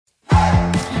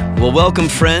Well, welcome,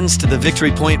 friends, to the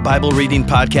Victory Point Bible Reading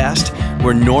Podcast,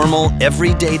 where normal,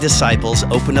 everyday disciples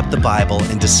open up the Bible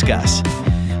and discuss.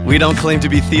 We don't claim to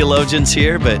be theologians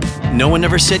here, but no one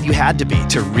ever said you had to be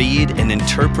to read and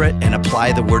interpret and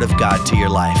apply the Word of God to your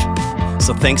life.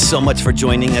 So thanks so much for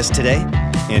joining us today,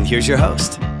 and here's your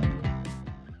host.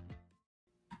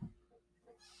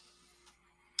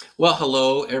 Well,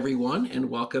 hello, everyone, and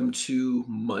welcome to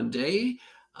Monday,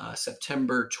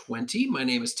 September 20. My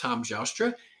name is Tom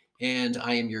Joustra, and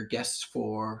I am your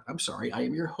I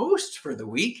am your host for the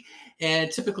week. And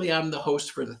typically I'm the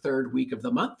host for the third week of the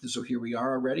month. So here we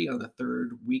are already on the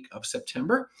third week of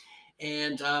September.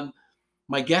 And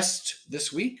my guest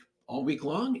this week, all week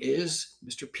long, is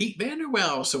Mr. Pete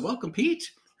Vanderwell. So welcome, Pete.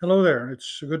 Hello there.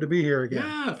 It's good to be here again.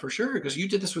 Yeah, for sure, because you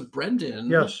did this with Brendan.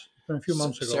 Yes, a few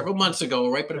months ago. Several months ago,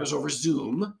 right? But it was over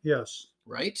Zoom. Yes.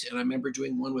 Right? And I remember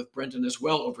doing one with Brendan as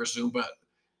well over Zoom. But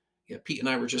yeah, Pete and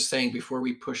I were just saying before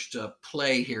we pushed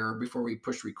play here, before we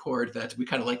pushed record, that we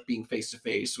kind of like being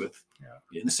face-to-face with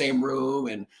in the same room.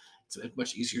 And it's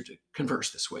much easier to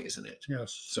converse this way, isn't it?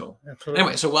 Yes. So absolutely.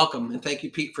 Anyway, so welcome. And thank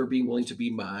you, Pete, for being willing to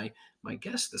be my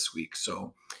guest this week.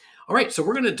 So, all right. So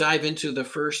we're going to dive into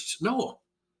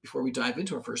before we dive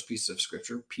into our first piece of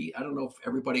scripture, Pete, I don't know if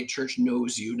everybody at church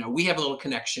knows you. Now, we have a little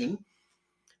connection.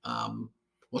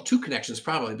 Well, two connections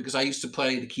probably, because I used to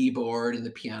play the keyboard and the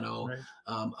piano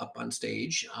up on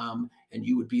stage, and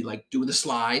you would be like doing the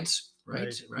slides,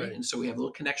 right? And so we have a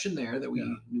little connection there that we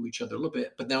knew each other a little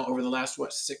bit. But now over the last,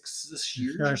 6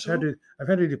 years or so? I've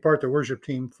had to depart the worship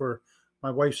team for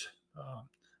my wife's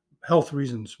health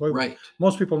reasons. Right.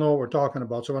 Most people know what we're talking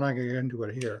about, so we're not going to get into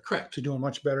it here. Correct. She's doing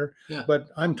much better. Yeah. But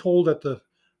I'm told that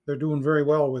they're doing very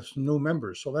well with some new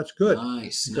members, so that's good.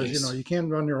 Nice. Because, you can't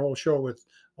run your whole show with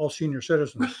all senior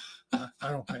citizens. I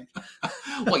don't think.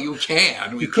 Well, you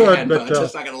can. We could, can, but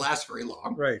it's not going to last very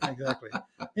long. Right, exactly.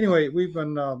 Anyway, we've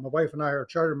been, my wife and I are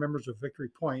charter members of Victory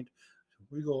Point.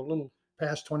 We go a little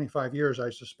past 25 years, I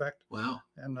suspect. Wow.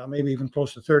 And maybe even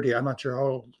close to 30. I'm not sure how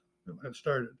old it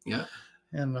started. Yeah.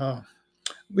 And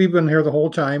we've been here the whole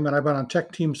time, and I've been on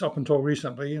tech teams up until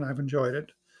recently, and I've enjoyed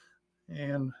it.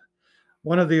 And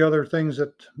one of the other things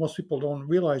that most people don't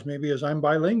realize maybe is I'm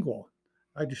bilingual.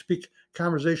 I do speak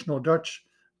conversational Dutch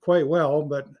quite well,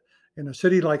 but in a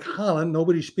city like Holland,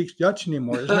 nobody speaks Dutch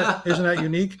anymore. Isn't that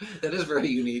unique? That is very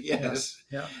unique. Yes.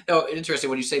 Yeah. No, interesting.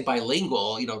 When you say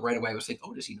bilingual, right away I was thinking,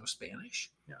 oh, does he know Spanish?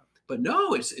 Yeah. But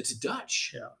no, it's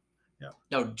Dutch. Yeah. Yeah.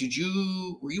 Now,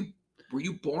 were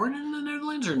you born in the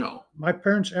Netherlands or no? My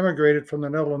parents emigrated from the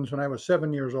Netherlands when I was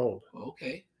 7 years old.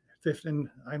 Okay. 15.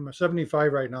 I'm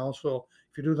 75 right now, so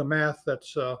if you do the math,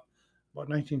 that's about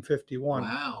 1951.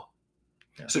 Wow.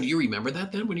 Yeah. So do you remember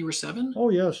that then when you were 7? Oh,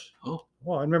 yes. Oh.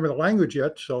 Well, I remember the language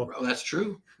yet, so. Oh, that's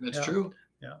true. That's true.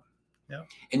 Yeah. Yeah.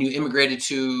 And you immigrated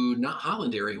to not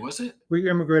Holland area, was it? We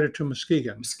immigrated to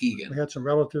Muskegon. Muskegon. We had some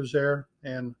relatives there,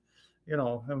 and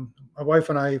and my wife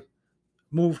and I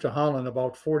moved to Holland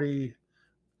about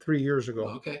 43 years ago.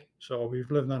 Okay. So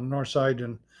we've lived on the north side,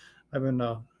 and I've been.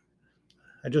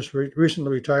 I just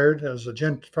recently retired as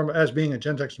being a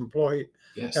Gentex employee.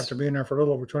 Yes. After being there for a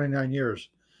little over 29 years.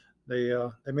 They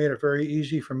made it very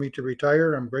easy for me to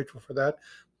retire. I'm grateful for that.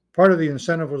 Part of the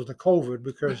incentive was the COVID,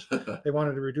 because they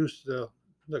wanted to reduce the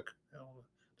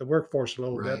workforce a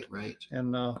little bit. Right.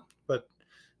 And but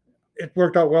it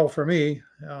worked out well for me.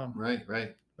 Right.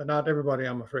 But not everybody,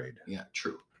 I'm afraid. Yeah.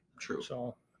 True.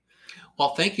 So.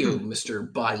 Well, thank you,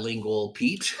 Mr. Bilingual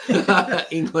Pete.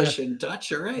 English and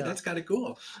Dutch. All right. Yeah. That's kind of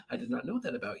cool. I did not know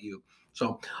that about you. So,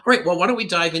 all right. Well, why don't we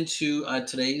dive into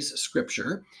today's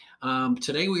scripture?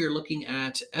 Today we are looking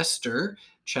at Esther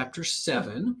chapter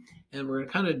 7, and we're going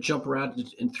to kind of jump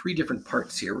around in 3 different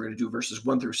parts here. We're going to do verses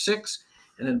 1 through 6,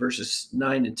 and then verses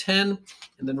 9 and 10,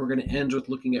 and then we're going to end with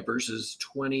looking at verses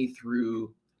 20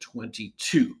 through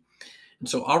 22. And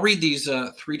so I'll read these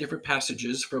 3 different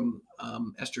passages from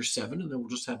Esther 7, and then we'll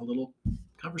just have a little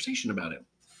conversation about it.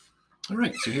 All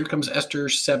right, so here comes Esther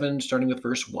 7, starting with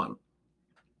verse 1.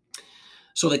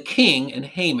 So the king and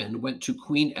Haman went to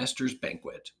Queen Esther's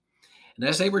banquet. And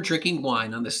as they were drinking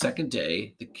wine on the second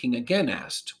day, the king again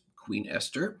asked, Queen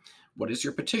Esther, what is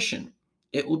your petition?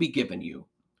 It will be given you.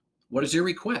 What is your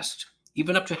request?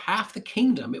 Even up to half the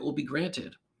kingdom it will be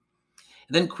granted.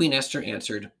 And then Queen Esther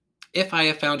answered, If I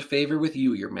have found favor with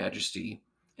you, your majesty,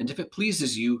 and if it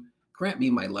pleases you, grant me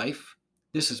my life.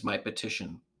 This is my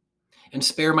petition. And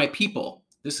spare my people.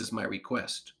 This is my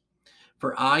request.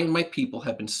 For I and my people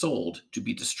have been sold to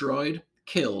be destroyed,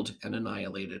 killed, and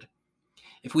annihilated.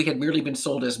 If we had merely been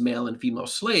sold as male and female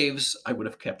slaves, I would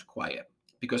have kept quiet,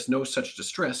 because no such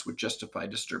distress would justify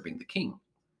disturbing the king.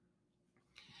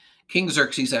 King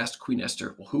Xerxes asked Queen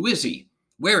Esther, well, who is he?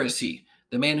 Where is he?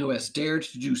 The man who has dared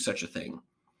to do such a thing.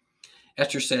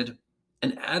 Esther said,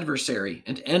 an adversary,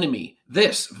 an enemy,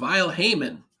 this vile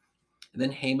Haman. And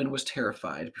then Haman was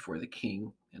terrified before the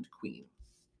king and queen.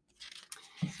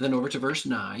 And then over to verse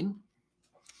 9.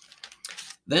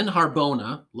 Then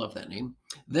Harbona, love that name,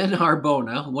 then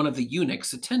Harbona, one of the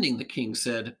eunuchs attending the king,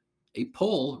 said, a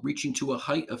pole reaching to a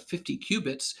height of 50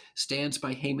 cubits stands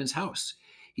by Haman's house.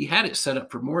 He had it set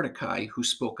up for Mordecai, who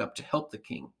spoke up to help the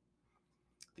king.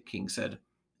 The king said,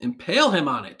 impale him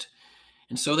on it.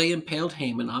 And so they impaled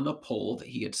Haman on the pole that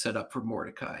he had set up for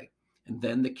Mordecai. And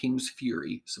then the king's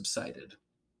fury subsided.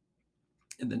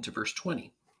 And then to verse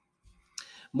 20.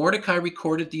 Mordecai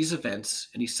recorded these events,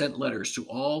 and he sent letters to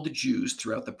all the Jews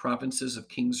throughout the provinces of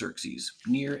King Xerxes,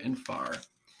 near and far,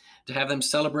 to have them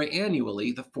celebrate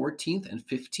annually the 14th and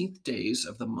 15th days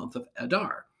of the month of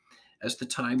Adar, as the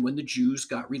time when the Jews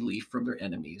got relief from their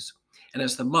enemies, and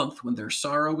as the month when their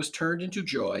sorrow was turned into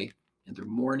joy and their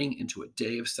mourning into a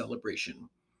day of celebration.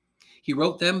 He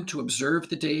wrote them to observe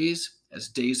the days as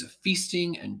days of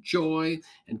feasting and joy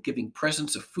and giving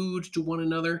presents of food to one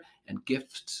another and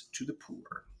gifts to the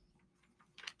poor.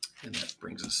 And that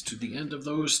brings us to the end of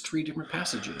those 3 different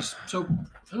passages. So,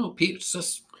 I don't know, Pete, it's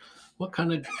just what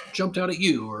kind of jumped out at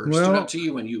you or stood out to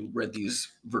you when you read these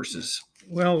verses?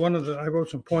 Well, I wrote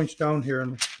some points down here,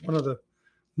 and one of the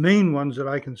main ones that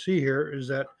I can see here is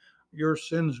that your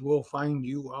sins will find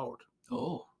you out.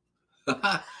 Oh.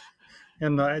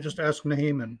 And I just asked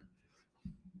Haman.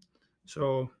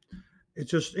 So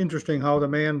it's just interesting how the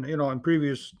man, in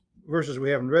previous verses we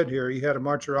haven't read here, he had to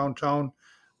march around town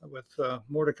with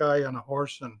Mordecai on a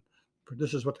horse, and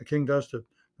this is what the king does to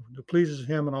pleases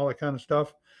him and all that kind of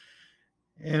stuff.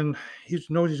 And he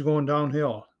knows he's going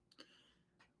downhill.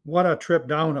 What a trip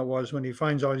down it was when he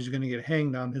finds out he's going to get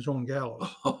hanged on his own gallows.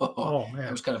 Oh man,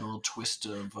 that was kind of a little twist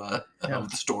of the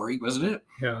story, wasn't it?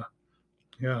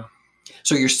 Yeah.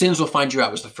 So your sins will find you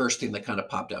out was the first thing that kind of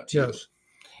popped out to you. Yes.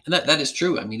 And that is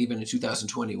true. I mean, even in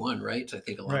 2021, right? I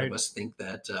think a lot of us think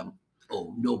that,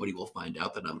 nobody will find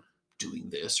out that I'm doing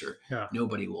this, or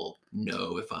nobody will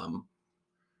know if I'm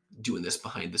doing this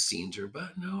behind the scenes,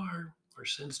 but no, our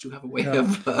sins do have a way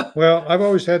of... Well, I've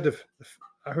always had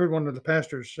I heard one of the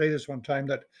pastors say this one time,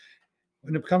 that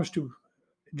when it comes to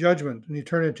judgment and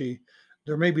eternity,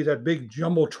 there may be that big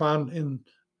jumbotron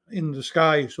in the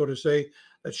sky, so to say,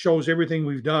 that shows everything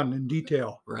we've done in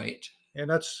detail. Right. And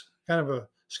that's kind of a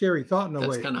scary thought in a way.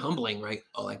 That's kind of humbling, right?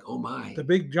 Oh my. The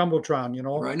big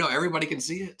jumbotron, Right. No, everybody can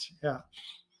see it. Yeah.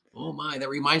 Oh my. That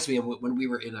reminds me of when we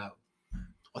were in I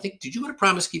think, did you go to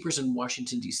Promise Keepers in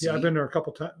Washington, D.C.? Yeah, I've been there a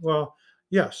couple times. Well,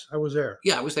 yes, I was there.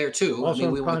 Yeah, I was there too. Also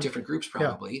we went with different groups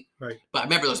probably. Yeah, right. But I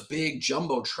remember those big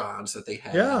jumbotrons that they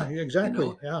had. Yeah,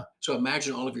 exactly. Yeah. So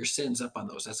imagine all of your sins up on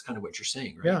those. That's kind of what you're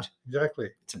saying, right? Yeah,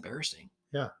 exactly. It's embarrassing.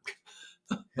 Yeah.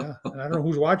 Yeah. And I don't know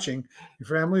who's watching,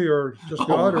 your family or just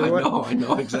God or what. I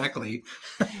know exactly.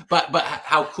 but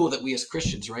how cool that we as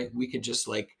Christians, right? We could just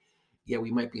we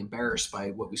might be embarrassed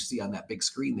by what we see on that big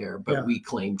screen there, but we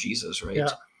claim Jesus, right?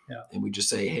 Yeah. And we just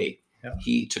say, hey,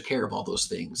 he took care of all those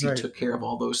things. He took care of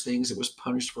all those things. It was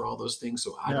punished for all those things.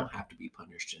 So I don't have to be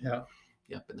punished. And,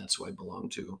 Yep. And that's who I belong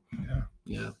to.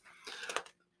 Yeah.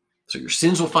 So your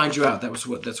sins will find you out. That's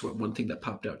what one thing that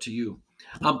popped out to you.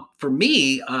 For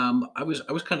me, I was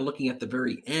kind of looking at the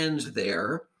very end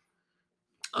there.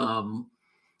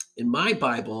 In my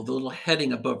Bible, the little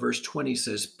heading above verse 20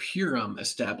 says Purim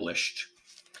established.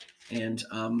 And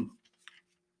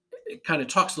it kind of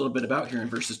talks a little bit about here in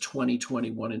verses 20,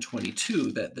 21, and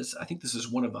 22 that I think this is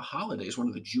one of the holidays, one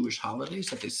of the Jewish holidays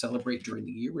that they celebrate during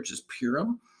the year, which is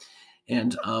Purim.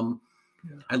 And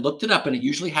I looked it up, and it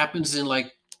usually happens in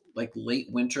like late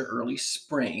winter, early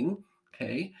spring.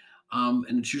 Okay.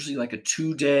 And it's usually like a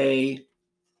 2-day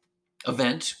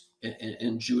event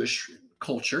in Jewish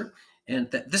culture.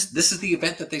 And that this is the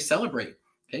event that they celebrate.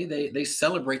 Okay. They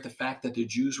celebrate the fact that the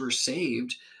Jews were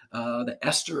saved. That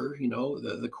Esther,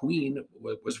 the queen,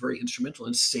 was very instrumental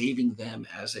in saving them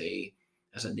as a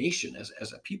nation,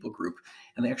 as a people group,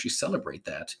 and they actually celebrate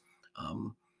that.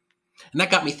 And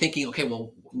that got me thinking. Okay,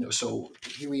 well, so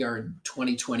here we are in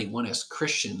 2021 as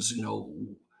Christians,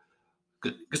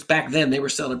 because back then they were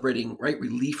celebrating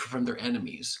relief from their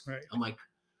enemies. Right. I'm like,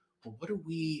 well, what do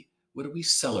we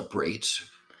celebrate?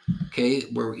 Okay,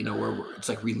 where it's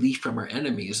like relief from our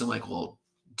enemies. I'm like, well,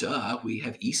 duh, we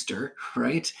have Easter,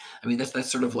 right? I mean,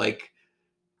 that's sort of like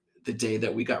the day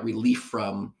that we got relief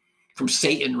from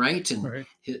Satan, right? And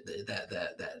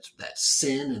that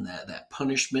sin and that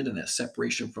punishment and that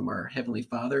separation from our Heavenly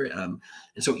Father. And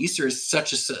so Easter is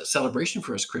such a celebration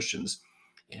for us Christians.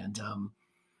 And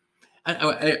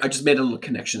I just made a little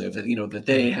connection of it, that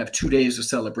they have 2 days of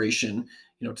celebration,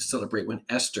 to celebrate when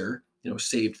Esther,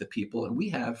 saved the people. And we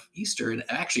have Easter, and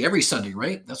actually every Sunday,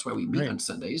 right? That's why we meet Right. on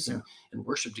Sundays Yeah. and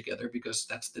worship together, because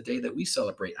that's the day that we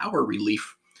celebrate our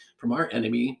relief from our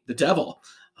enemy, the devil.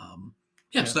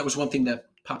 Yeah. So that was one thing that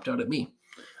popped out at me.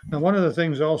 Now, one of the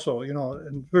things also,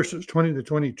 in verses 20 to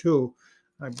 22,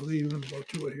 I believe, let me go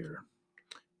to it here.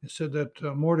 It said that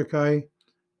Mordecai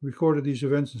recorded these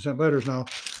events and sent letters. Now,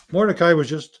 Mordecai was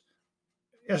just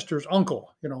Esther's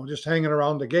uncle, just hanging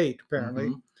around the gate, apparently.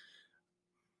 Mhm.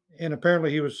 And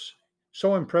apparently he was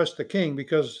so impressed the king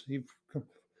because he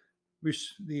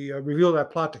revealed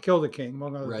that plot to kill the king,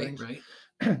 among other Right, things, right,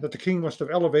 that the king must have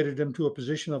elevated him to a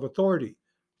position of authority.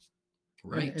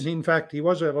 right, And in fact, he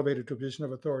was elevated to a position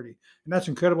of authority. And that's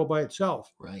incredible by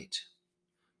itself. right.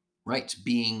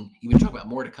 Being, you talk about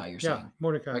Mordecai, you're Yeah, saying.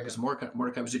 Mordecai. Right, because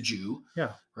Mordecai was a Jew,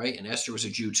 Yeah. right? And Esther was a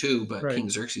Jew too, but Right. King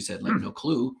Xerxes had no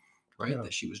clue, right, Yeah.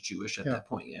 that she was Jewish at Yeah. that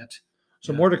point yet.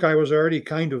 So Yeah. Mordecai was already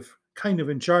kind of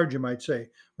in charge, you might say,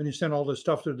 when he sent all this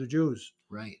stuff to the Jews.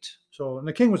 Right, So, and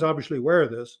the king was obviously aware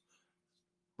of this.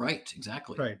 right,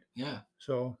 exactly. Right. Yeah,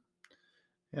 So,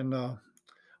 and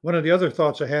one of the other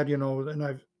thoughts I had,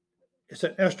 is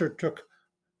that Esther took,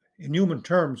 in human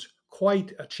terms,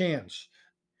 quite a chance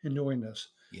in doing this.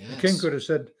 yes. The king could have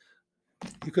said,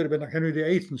 he could have been like Henry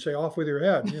VIII and say, off with your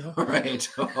head, Right.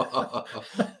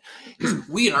 'Cause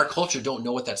we in our culture don't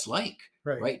know what that's like,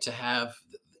 Right. right? To have,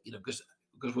 because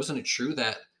wasn't it true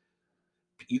that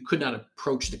you could not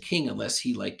approach the king unless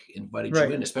he invited Right.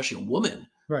 you in, especially a woman,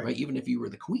 Right. right? Even if you were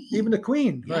the queen. Even the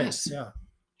queen. Yes. Right. Yeah.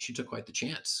 She took quite the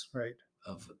chance Right.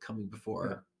 of coming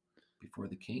before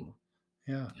the king.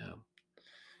 Yeah. Yeah.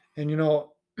 And,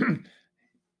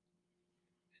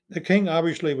 the king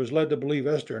obviously was led to believe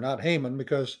Esther, not Haman,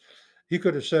 because he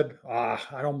could have said,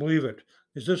 I don't believe it.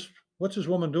 What's this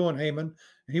woman doing, Haman?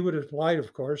 And he would have lied,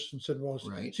 of course, and said, well,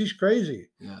 Right. she's crazy.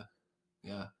 Yeah.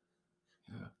 Yeah.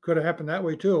 Yeah. Could have happened that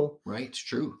way too. Right. It's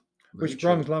true. Very Which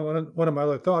brings true. one of my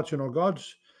other thoughts.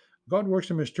 God works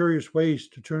in mysterious ways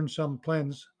to turn some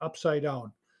plans upside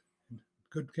down.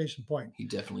 Good case in point. He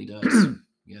definitely does.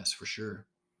 Yes, for sure.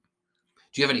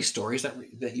 Do you have any stories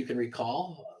that you can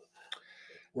recall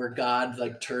where God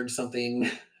turned something?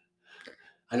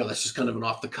 I know that's just kind of an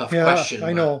off the cuff question.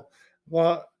 I know.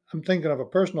 Well, I'm thinking of a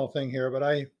personal thing here, but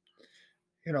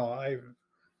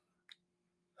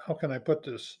how can I put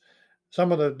this?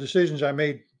 Some of the decisions I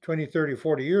made 20, 30,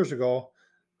 40 years ago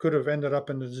could have ended up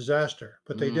in a disaster,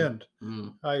 but they didn't.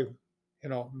 I,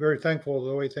 very thankful of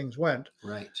the way things went.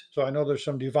 Right. So I know there's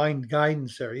some divine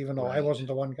guidance there, even though I Right. wasn't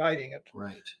the one guiding it.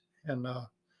 Right. And,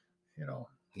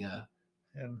 Yeah.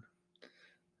 and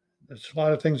there's a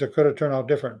lot of things that could have turned out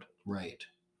different. Right.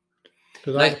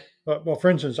 Because well, for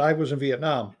instance, I was in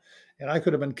Vietnam and I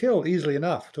could have been killed easily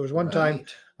enough. There was one time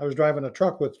Right. I was driving a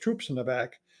truck with troops in the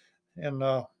back, and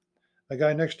the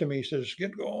guy next to me says,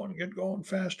 get going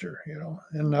faster,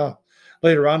 And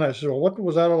later on I said, well, what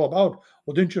was that all about?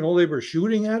 Well, didn't you know they were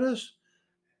shooting at us?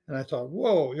 And I thought,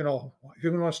 whoa, if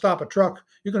you're going to stop a truck,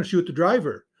 you're going to shoot the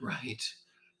driver. Right.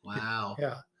 Wow.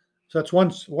 Yeah. So that's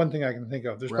one thing I can think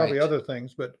of. There's probably Right. other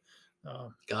things, but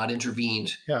God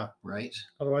intervened. yeah. Right.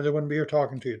 Otherwise, I wouldn't be here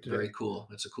talking to you today. Very cool.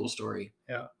 That's a cool story.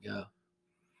 Yeah. Yeah.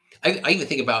 I even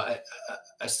think about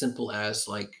as simple as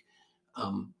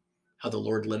how the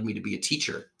Lord led me to be a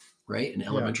teacher, right? An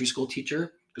elementary school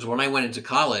teacher. Because when I went into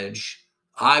college,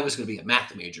 I was going to be a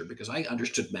math major because I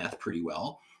understood math pretty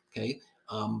well. Okay.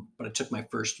 But I took my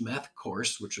first math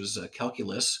course, which was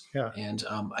calculus, Yeah. and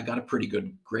I got a pretty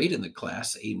good grade in the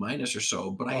class, A- or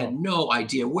so, but I had Oh. no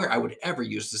idea where I would ever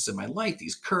use this in my life,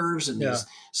 these curves and Yeah. these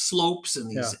slopes and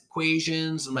these Yeah.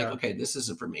 equations. I'm like, Yeah. okay, this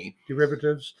isn't for me.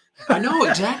 Derivatives. I know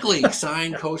exactly.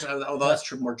 Sine, cosine, although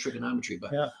that's more trigonometry,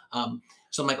 but Yeah.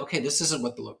 so I'm like, okay, this isn't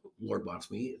what the Lord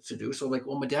wants me to do. So I'm like,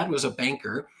 well, my dad was a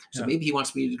banker, so Yeah. maybe he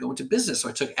wants me to go into business. So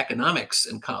I took economics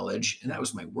in college, and that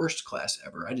was my worst class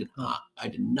ever. I did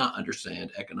not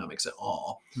understand economics at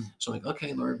all. Hmm. So I'm like,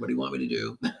 okay, Lord, what do you want me to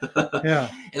do? Yeah.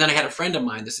 And then I had a friend of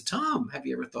mine that said, Tom, have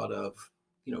you ever thought of,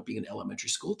 being an elementary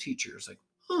school teacher? It's like,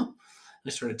 huh.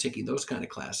 And I started taking those kind of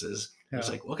classes. Yeah. It's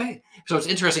like, okay. So it's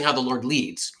interesting how the Lord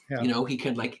leads. Yeah. He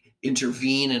can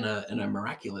intervene in a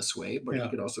miraculous way, but Yeah. he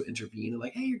could also intervene and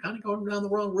hey, you're kind of going down the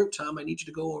wrong route, Tom. I need you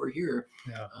to go over here.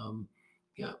 Yeah.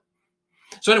 Yeah.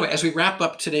 So anyway, as we wrap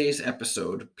up today's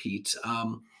episode, Pete,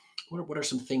 what are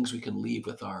some things we can leave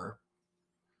with our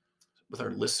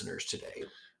listeners today?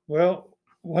 Well,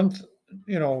 one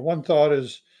thought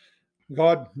is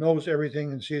God knows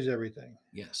everything and sees everything.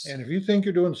 Yes. And if you think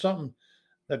you're doing something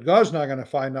that God's not going to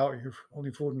find out you're only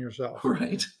fooling yourself.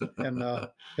 Right. And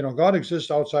God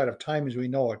exists outside of time as we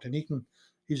know it, and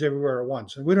He's everywhere at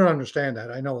once. And we don't understand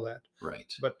that. I know that.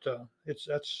 Right. But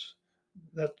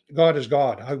that God is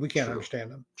God. We can't True.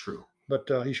 understand Him. True. But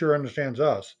He sure understands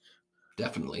us.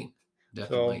 Definitely.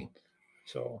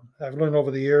 So I've learned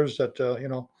over the years that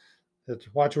that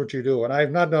watch what you do. And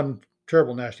I've not done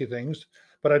terrible, nasty things,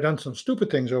 but I've done some stupid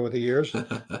things over the years.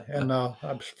 And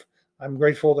I'm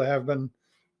grateful to have been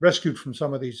rescued from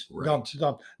some of these Right.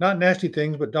 dumb, not nasty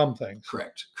things, but dumb things.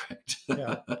 Correct.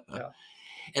 Yeah.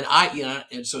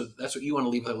 And so that's what you want to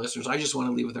leave with our listeners. I just want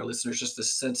to leave with our listeners just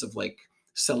this sense of like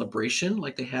celebration,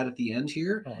 like they had at the end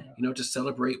here, Oh, yeah. to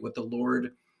celebrate what the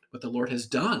Lord has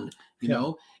done, you Yeah.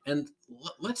 know, and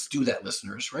let's do that,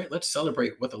 listeners, right? Let's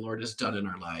celebrate what the Lord has done in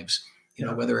our lives,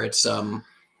 Yeah. whether it's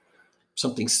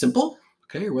something simple,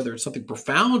 okay, or whether it's something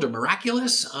profound or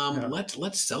miraculous. Yeah.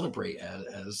 Let's celebrate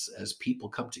as people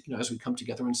come to, as we come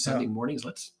together on Sunday mornings.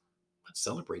 Let's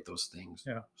celebrate those things.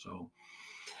 Yeah. So,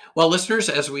 well, listeners,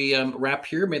 as we wrap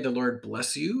here, may the Lord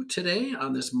bless you today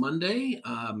on this Monday.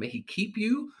 May He keep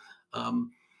you.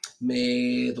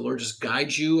 May the Lord just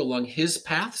guide you along His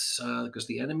paths, because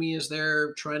the enemy is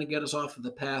there trying to get us off of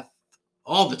the path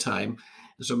all the time.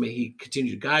 And so may He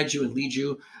continue to guide you and lead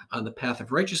you on the path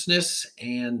of righteousness.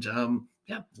 And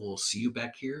we'll see you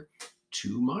back here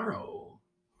tomorrow.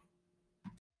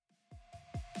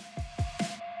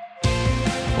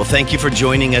 Well, thank you for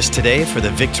joining us today for the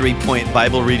Victory Point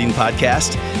Bible Reading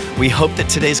Podcast. We hope that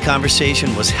today's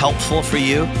conversation was helpful for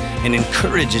you and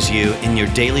encourages you in your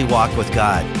daily walk with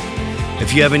God.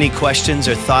 If you have any questions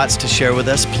or thoughts to share with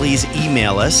us, please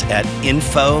email us at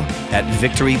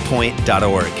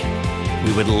info@victorypoint.org.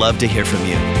 We would love to hear from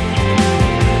you.